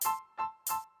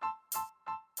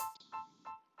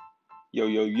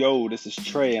Yo, this is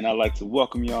Trey, and I'd like to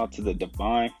welcome y'all to the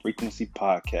Divine Frequency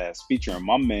Podcast, featuring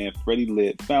my man Freddie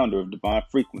Litt, founder of Divine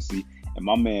Frequency, and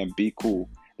my man Be Cool.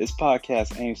 This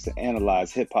podcast aims to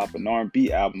analyze hip-hop and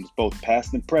R&B albums, both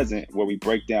past and present, where we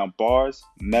break down bars,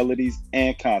 melodies,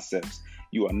 and concepts.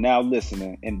 You are now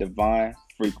listening in Divine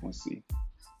Frequency.